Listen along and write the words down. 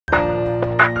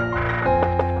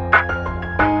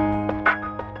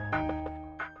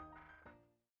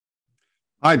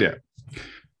Hi there.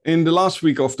 In the last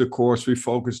week of the course, we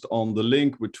focused on the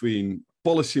link between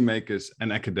policymakers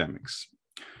and academics.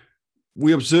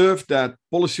 We observed that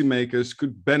policymakers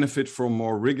could benefit from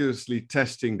more rigorously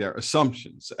testing their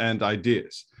assumptions and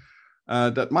ideas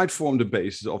that might form the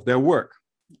basis of their work,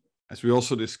 as we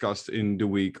also discussed in the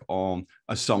week on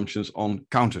assumptions on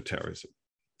counterterrorism.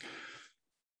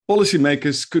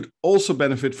 Policymakers could also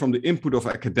benefit from the input of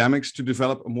academics to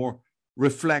develop a more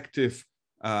reflective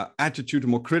attitude, a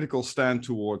more critical stand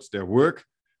towards their work,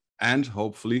 and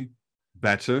hopefully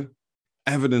better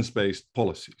evidence-based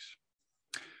policies.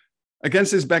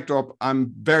 Against this backdrop,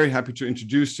 I'm very happy to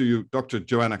introduce to you Dr.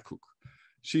 Joana Cook.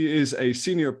 She is a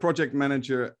senior project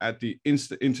manager at the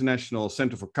International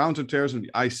Center for Counterterrorism,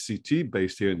 the ICT,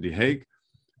 based here in The Hague,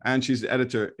 and she's the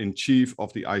editor-in-chief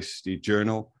of the ICT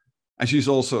Journal, and she's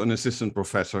also an assistant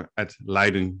professor at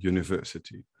Leiden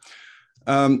University.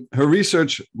 Her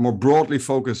research more broadly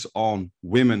focuses on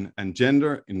women and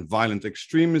gender in violent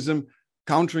extremism,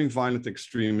 countering violent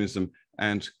extremism,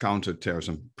 and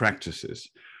counterterrorism practices.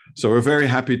 So we're very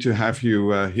happy to have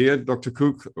you here, Dr.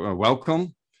 Cook.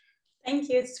 Welcome. Thank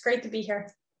you. It's great to be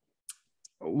here.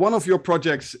 One of your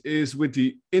projects is with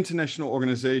the International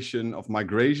Organization of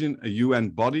Migration, a UN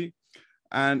body,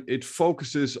 and it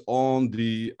focuses on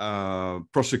the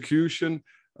prosecution,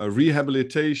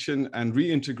 rehabilitation and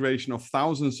reintegration of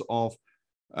thousands of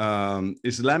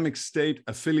Islamic State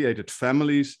affiliated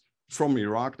families from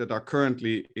Iraq that are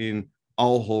currently in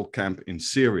Al-Hol camp in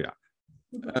Syria.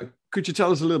 Could you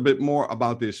tell us a little bit more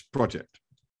about this project?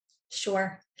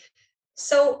 Sure.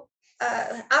 So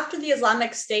after the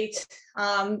Islamic State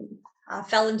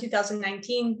fell in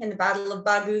 2019 in the Battle of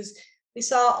Baghouz, we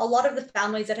saw a lot of the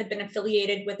families that had been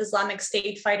affiliated with Islamic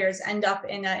State fighters end up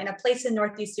in a place in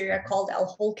northeast Syria called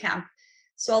Al-Hol camp.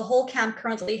 So Al-Hol camp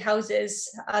currently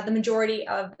houses the majority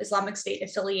of Islamic State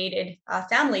affiliated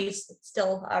families that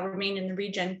still remain in the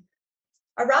region.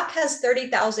 Iraq has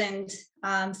 30,000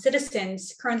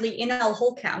 citizens currently in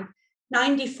Al-Hol camp,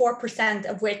 94%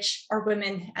 of which are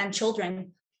women and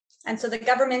children. And so the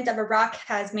government of Iraq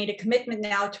has made a commitment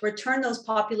now to return those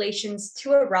populations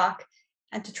to Iraq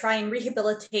and to try and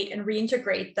rehabilitate and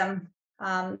reintegrate them,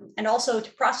 and also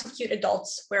to prosecute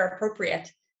adults where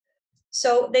appropriate.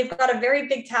 So they've got a very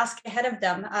big task ahead of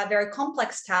them, a very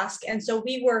complex task. And so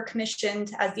we were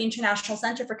commissioned as the International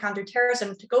Center for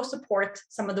Counterterrorism to go support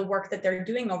some of the work that they're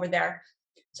doing over there.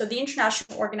 So the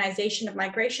International Organization of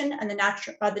Migration and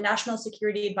the National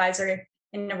Security Advisor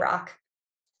in Iraq.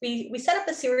 We set up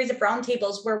a series of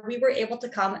roundtables where we were able to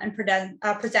come and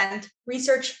present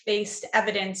research-based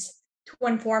evidence to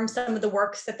inform some of the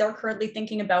works that they're currently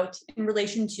thinking about in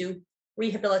relation to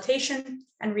rehabilitation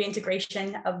and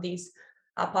reintegration of these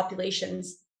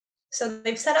populations. So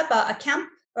they've set up a camp,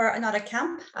 or not a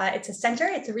camp, it's a center,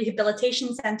 it's a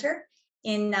rehabilitation center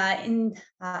in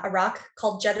Iraq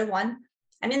called Zuijdewijn.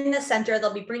 And in this center,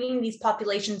 they'll be bringing these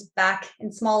populations back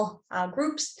in small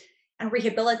groups and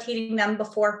rehabilitating them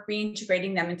before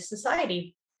reintegrating them into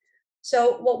society.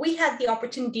 So what we had the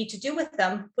opportunity to do with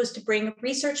them was to bring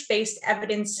research-based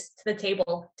evidence to the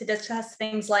table to discuss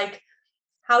things like,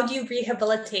 how do you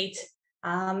rehabilitate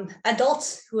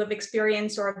adults who have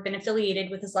experienced or have been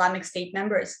affiliated with Islamic State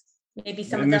members? Maybe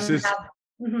some of them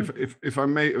have. If I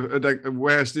may,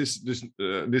 where is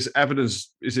this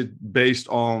evidence? Is it based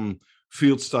on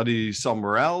field study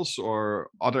somewhere else or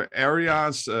other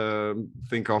areas?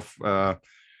 Think of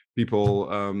people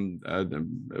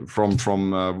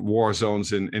from war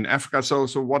zones in Africa. So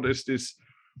what is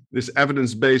this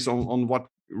evidence based on? What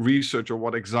research or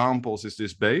what examples is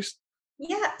this based?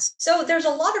 Yeah, so there's a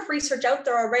lot of research out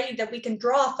there already that we can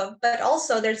draw off of, but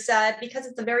also there's, because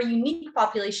it's a very unique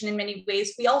population in many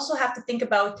ways, we also have to think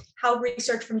about how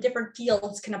research from different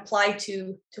fields can apply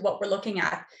to what we're looking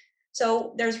at.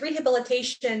 So there's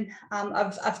rehabilitation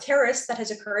of terrorists that has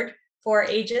occurred for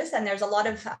ages, and there's a lot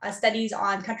of studies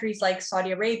on countries like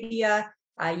Saudi Arabia,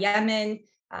 Yemen,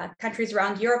 countries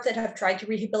around Europe that have tried to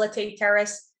rehabilitate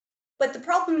terrorists. But the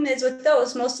problem is with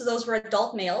those, most of those were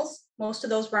adult males, most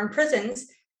of those were in prisons,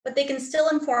 but they can still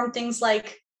inform things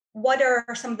like, what are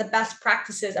some of the best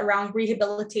practices around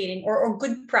rehabilitating or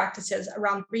good practices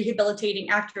around rehabilitating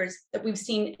actors that we've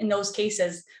seen in those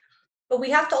cases. But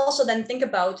we have to also then think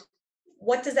about,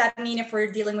 what does that mean if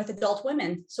we're dealing with adult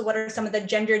women? So what are some of the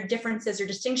gender differences or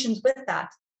distinctions with that?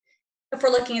 If we're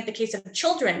looking at the case of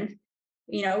children,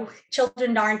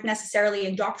 children aren't necessarily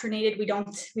indoctrinated. We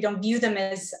don't view them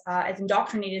as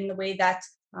indoctrinated in the way that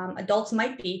adults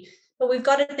might be. But we've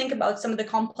got to think about some of the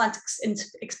complex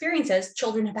experiences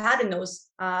children have had in those,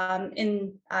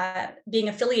 being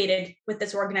affiliated with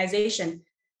this organization.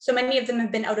 So many of them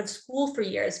have been out of school for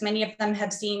years. Many of them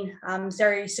have seen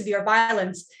very severe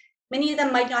violence. Many of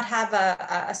them might not have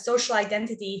a social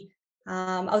identity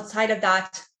outside of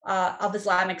that of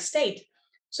Islamic State.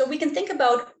 So we can think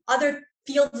about other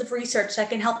fields of research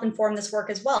that can help inform this work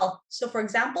as well. So for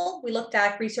example, we looked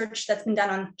at research that's been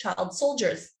done on child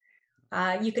soldiers.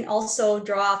 You can also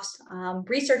draw off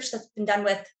research that's been done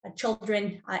with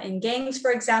children in gangs,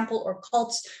 for example, or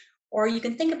cults, or you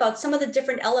can think about some of the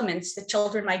different elements that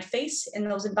children might face in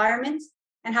those environments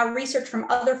and how research from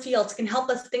other fields can help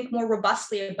us think more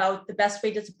robustly about the best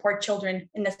way to support children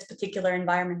in this particular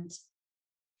environment.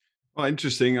 Well,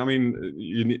 interesting. I mean,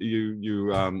 you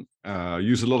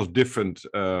use a lot of different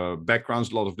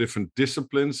backgrounds, a lot of different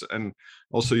disciplines, and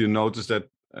also you notice that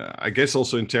I guess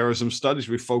also in terrorism studies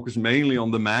we focus mainly on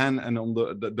the man and on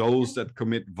those that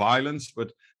commit violence,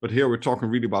 but here we're talking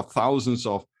really about thousands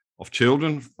of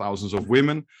children, thousands of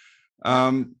women.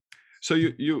 So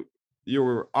you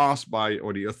were asked by,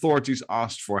 or the authorities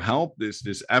asked for help,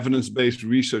 this evidence-based,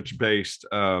 research-based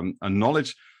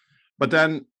knowledge, but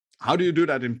then how do you do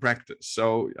that in practice?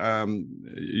 So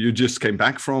you just came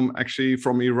back from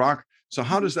Iraq. So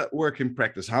how does that work in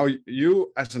practice? How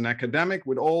you, as an academic,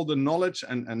 with all the knowledge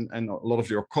and a lot of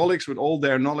your colleagues with all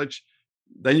their knowledge,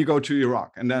 then you go to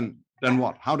Iraq, and then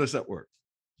what? How does that work?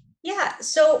 Yeah,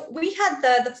 so we had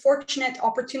the fortunate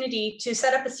opportunity to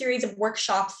set up a series of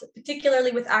workshops,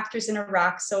 particularly with actors in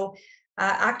Iraq. So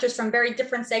actors from very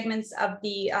different segments of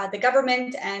the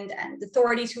government and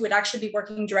authorities who would actually be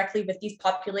working directly with these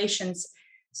populations.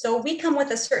 So we come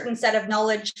with a certain set of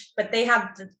knowledge, but they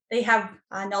have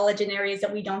knowledge in areas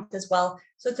that we don't as well.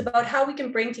 So it's about how we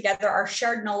can bring together our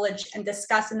shared knowledge and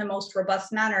discuss in the most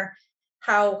robust manner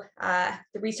how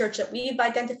the research that we've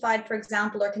identified, for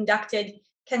example, or conducted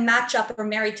can match up or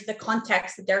marry to the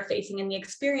context that they're facing and the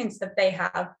experience that they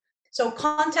have. So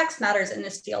context matters in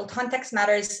this field. Context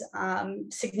matters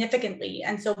significantly.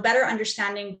 And so better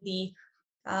understanding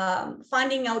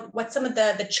finding out what some of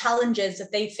the challenges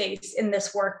that they face in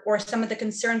this work, or some of the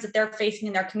concerns that they're facing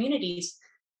in their communities.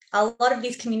 A lot of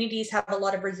these communities have a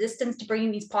lot of resistance to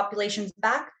bringing these populations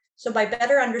back. So by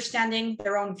better understanding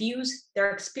their own views,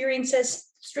 their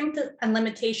experiences, strengths and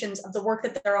limitations of the work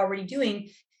that they're already doing,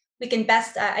 we can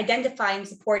best identify and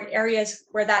support areas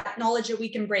where that knowledge that we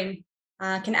can bring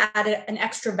can add an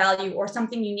extra value or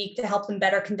something unique to help them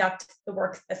better conduct the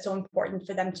work that's so important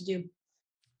for them to do.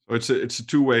 So it's a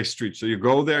two-way street. So you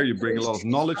go there, you bring a lot of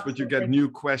knowledge, but you get new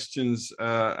questions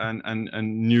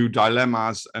and new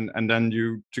dilemmas, and then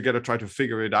you together try to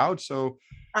figure it out. So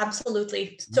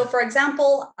absolutely. So for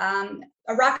example,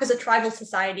 Iraq is a tribal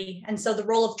society, and so the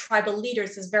role of tribal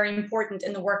leaders is very important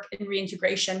in the work in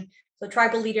reintegration. So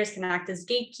tribal leaders can act as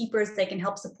gatekeepers. They can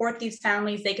help support these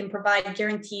families. They can provide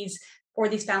guarantees for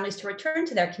these families to return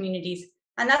to their communities.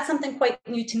 And that's something quite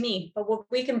new to me. But what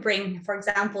we can bring, for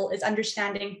example, is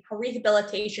understanding how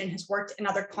rehabilitation has worked in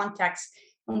other contexts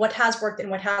and what has worked and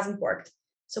what hasn't worked.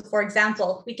 So for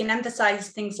example, we can emphasize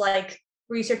things like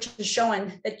research has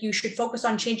shown that you should focus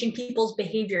on changing people's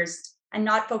behaviors and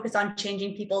not focus on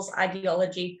changing people's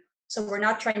ideology. So we're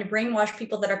not trying to brainwash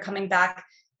people that are coming back,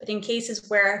 but in cases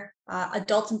where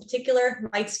adults in particular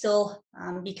might still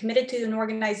be committed to an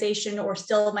organization or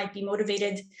still might be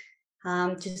motivated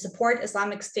to support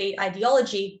Islamic State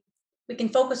ideology, we can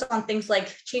focus on things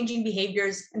like changing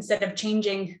behaviors instead of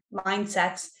changing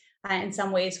mindsets in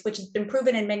some ways, which has been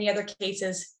proven in many other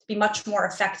cases to be much more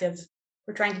effective.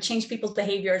 We're trying to change people's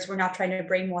behaviors. We're not trying to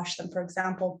brainwash them, for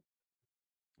example.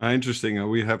 Interesting.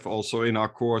 We have also in our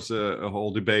course a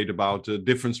whole debate about the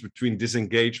difference between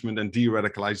disengagement and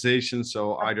de-radicalization.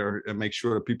 So either make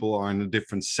sure that people are in a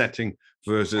different setting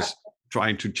versus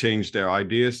trying to change their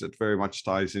ideas. That very much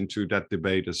ties into that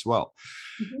debate as well.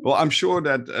 Mm-hmm. Well, I'm sure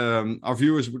that our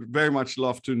viewers would very much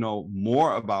love to know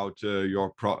more about your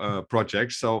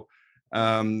project. So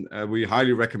we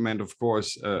highly recommend, of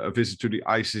course, a visit to the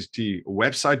ICT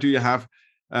website. Do you have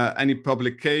any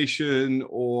publication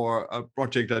or a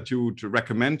project that you would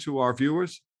recommend to our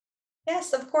viewers?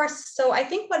 Yes, of course. So I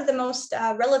think one of the most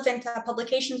relevant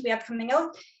publications we have coming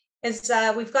out is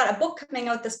we've got a book coming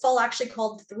out this fall actually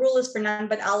called The Rule is for None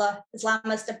But Allah,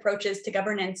 Islamist Approaches to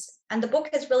Governance. And the book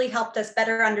has really helped us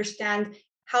better understand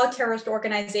how terrorist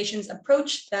organizations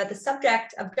approach the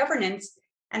subject of governance.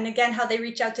 And again, how they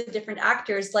reach out to different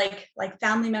actors like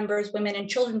family members, women and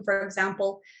children, for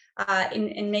example,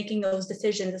 in making those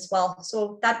decisions as well.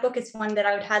 So that book is one that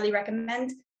I would highly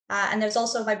recommend. And there's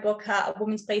also my book, A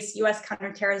Woman's Place, U.S.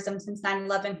 Counterterrorism Since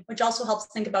 9/11, which also helps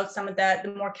think about some of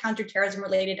the more counterterrorism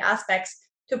related aspects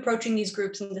to approaching these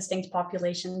groups and distinct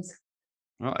populations.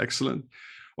 Oh, excellent.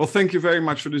 Well, thank you very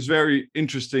much for this very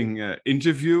interesting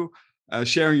interview,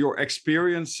 sharing your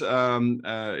experience in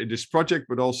this project,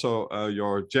 but also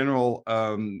your general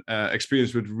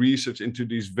experience with research into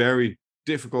these very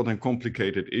difficult and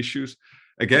complicated issues.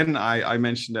 Again, I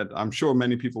mentioned that I'm sure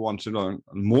many people want to learn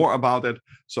more about it,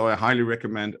 so I highly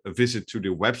recommend a visit to the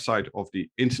website of the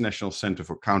International Center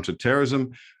for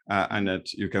Counterterrorism, and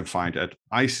that you can find at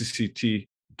icct.nl.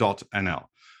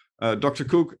 Dr.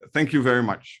 Cook, thank you very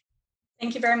much.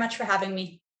 Thank you very much for having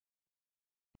me.